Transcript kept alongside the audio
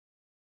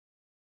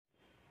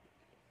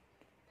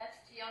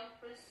Young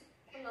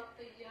Principal of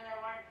the Year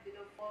Award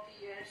below 40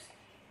 years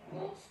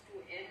goes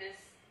to Ms.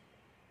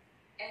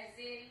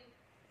 Ezil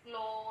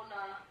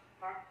Flona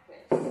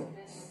Marquez.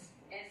 Ms.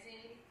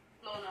 Ezil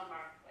Flona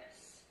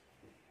Marquez.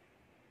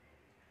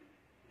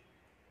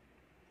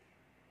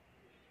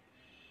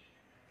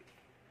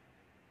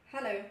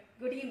 Hello,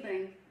 good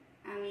evening,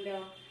 and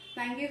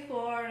thank you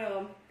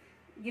for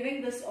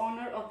giving this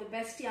honor of the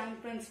Best Young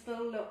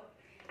Principal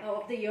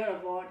of the Year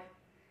award.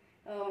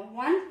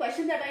 One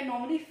question that I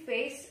normally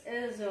face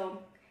is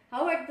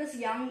how at this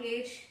young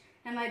age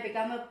am I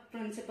become a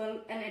principal,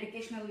 an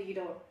educational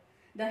leader,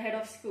 the head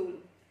of school.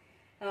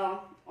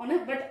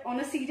 But on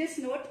a serious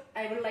note,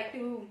 I would like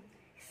to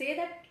say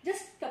that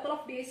just a couple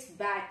of days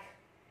back,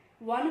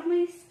 one of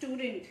my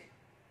students,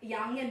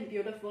 young and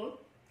beautiful,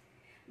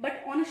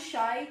 but on a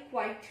shy,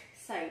 quiet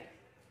side,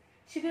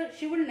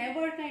 she will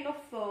never kind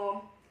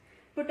of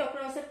put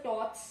across her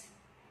thoughts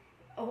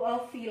or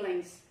her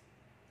feelings.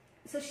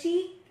 So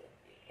she,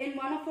 in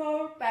one of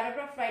her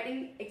paragraph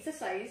writing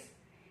exercise,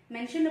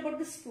 mentioned about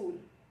the school,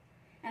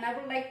 and I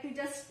would like to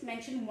just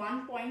mention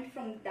one point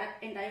from that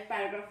entire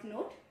paragraph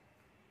note.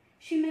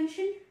 She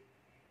mentioned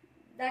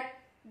that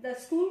the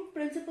school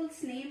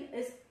principal's name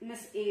is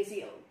Miss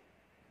Azil.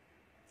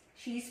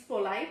 She is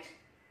polite,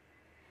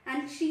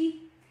 and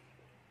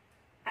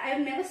I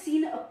have never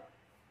seen a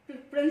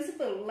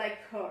principal like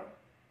her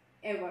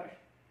ever.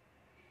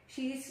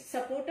 She is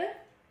supportive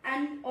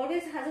and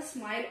always has a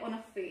smile on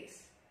her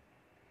face.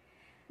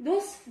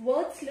 Those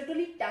words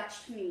literally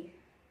touched me,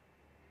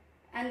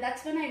 and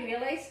that's when I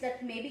realized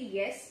that maybe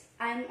yes,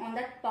 I am on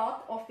that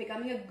path of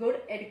becoming a good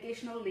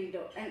educational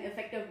leader, an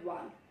effective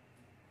one.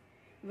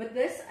 With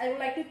this, I would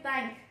like to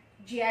thank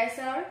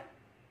GISR,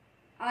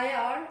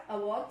 IARE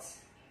awards,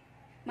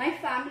 my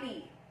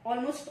family,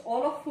 almost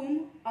all of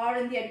whom are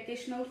in the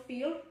educational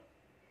field,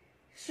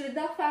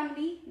 Shraddha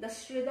family, the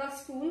Shraddha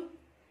school,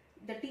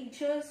 the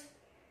teachers,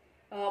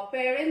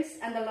 parents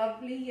and the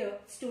lovely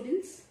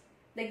students,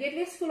 the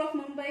Gateway School of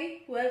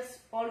Mumbai, who has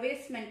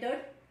always mentored,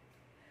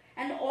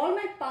 and all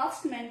my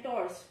past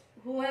mentors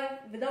who have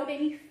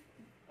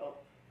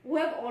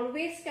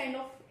always kind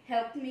of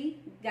helped me,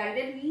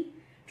 guided me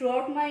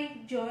throughout my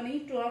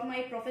journey, throughout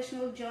my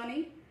professional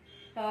journey.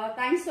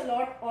 Thanks a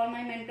lot, all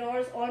my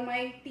mentors, all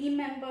my team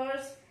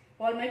members,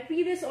 all my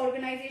previous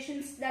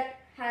organizations that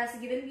has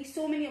given me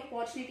so many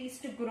opportunities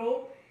to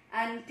grow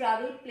and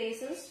travel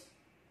places.